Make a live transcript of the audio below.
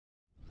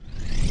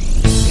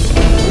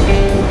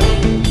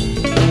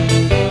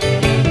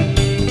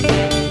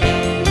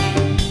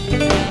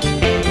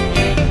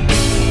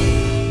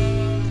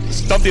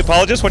Stump the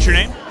Apologist. What's your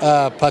name?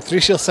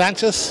 Patricio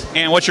Sanchez.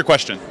 And what's your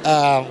question?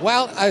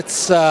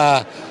 I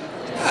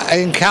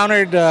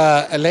encountered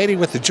a lady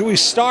with a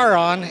Jewish star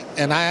on,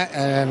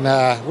 and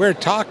we're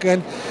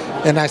talking,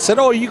 and I said,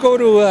 "Oh, you go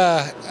to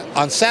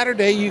on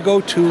Saturday? You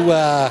go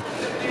to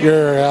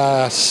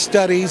your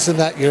studies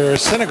and your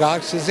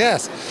synagogue?" She says,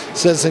 "Yes."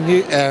 Says,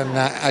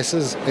 I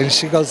says, and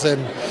she goes,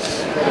 "And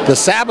the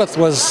Sabbath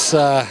was."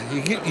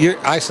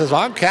 I says,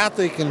 "Well, I'm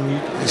Catholic,"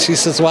 and she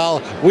says,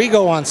 "Well, we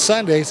go on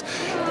Sundays."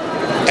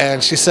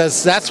 And she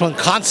says, "That's when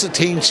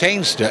Constantine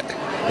changed it."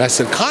 And I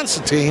said,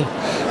 "Constantine?"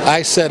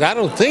 I said, "I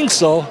don't think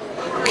so.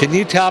 Can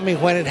you tell me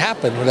when it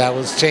happened, when that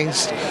was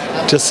changed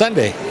to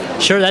Sunday?"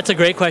 Sure, that's a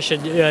great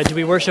question. Do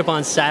we worship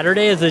on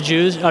Saturday as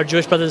our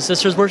Jewish brothers and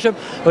sisters worship,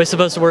 or are we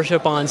supposed to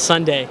worship on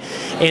Sunday?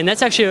 And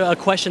that's actually a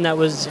question that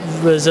was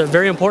a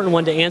very important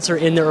one to answer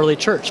in the early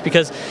church,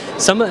 because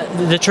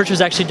the church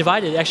was actually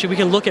divided. Actually, we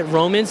can look at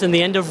Romans, and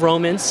the end of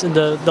Romans, in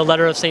the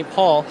letter of St.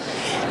 Paul,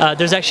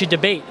 there's actually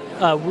debate.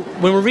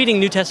 When we're reading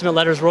New Testament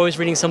letters, we're always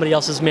reading somebody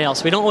else's mail,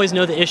 so we don't always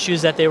know the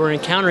issues that they were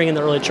encountering in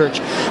the early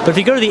church. But if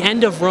you go to the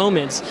end of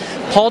Romans,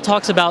 Paul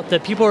talks about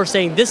that people are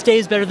saying this day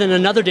is better than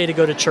another day to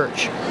go to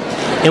church.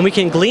 And we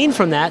can glean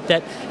from that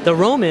the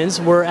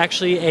Romans were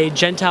actually a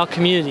Gentile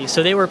community,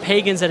 so they were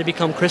pagans that had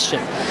become Christian.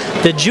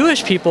 The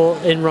Jewish people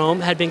in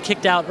Rome had been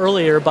kicked out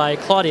earlier by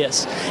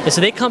Claudius, and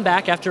so they come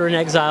back after an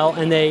exile,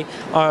 and they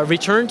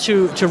return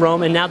to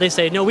Rome, and now they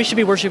say, no, we should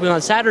be worshiping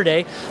on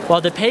Saturday,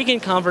 while the pagan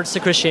converts to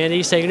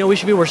Christianity say, no, we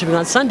should be worshiping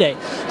on Sunday.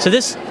 So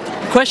this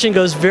question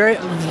goes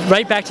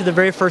right back to the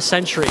very first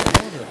century.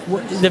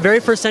 The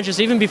very first century,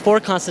 so even before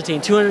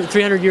Constantine,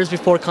 300 years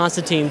before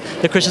Constantine,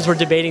 the Christians were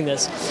debating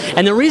this.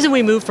 And the reason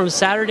we moved from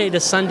Saturday to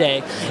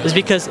Sunday is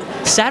because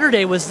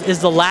Saturday is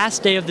the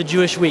last day of the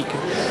Jewish week.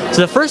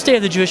 So the first day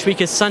of the Jewish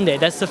week is Sunday.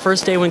 That's the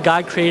first day when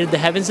God created the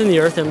heavens and the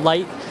earth, and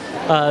light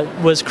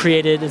was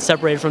created and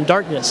separated from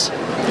darkness.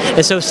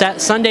 And so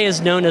Sunday is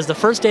known as the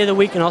first day of the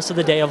week and also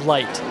the day of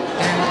light.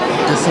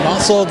 Is it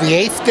also the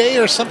 8th day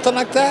or something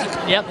like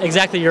that? Yep,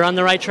 exactly. You're on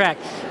the right track.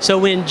 So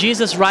when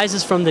Jesus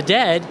rises from the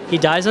dead, he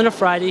dies on a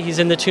Friday, he's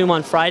in the tomb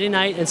on Friday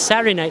night, and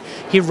Saturday night,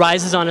 he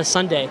rises on a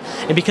Sunday.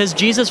 And because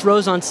Jesus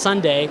rose on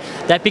Sunday,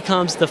 that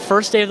becomes the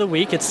first day of the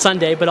week, it's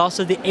Sunday, but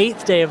also the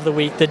 8th day of the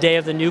week, the day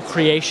of the new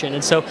creation.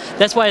 And so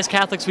that's why as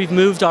Catholics, we've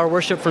moved our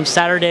worship from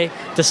Saturday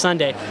to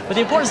Sunday. But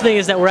the important thing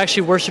is that we're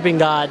actually worshiping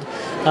God,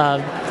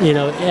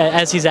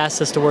 as he's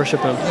asked us to worship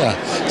him.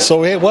 Yeah.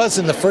 So it was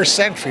in the first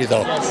century,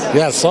 though. Yes.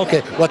 Yes,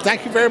 okay. Well,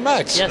 thank you very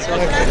much. Yes,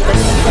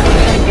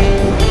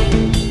 welcome.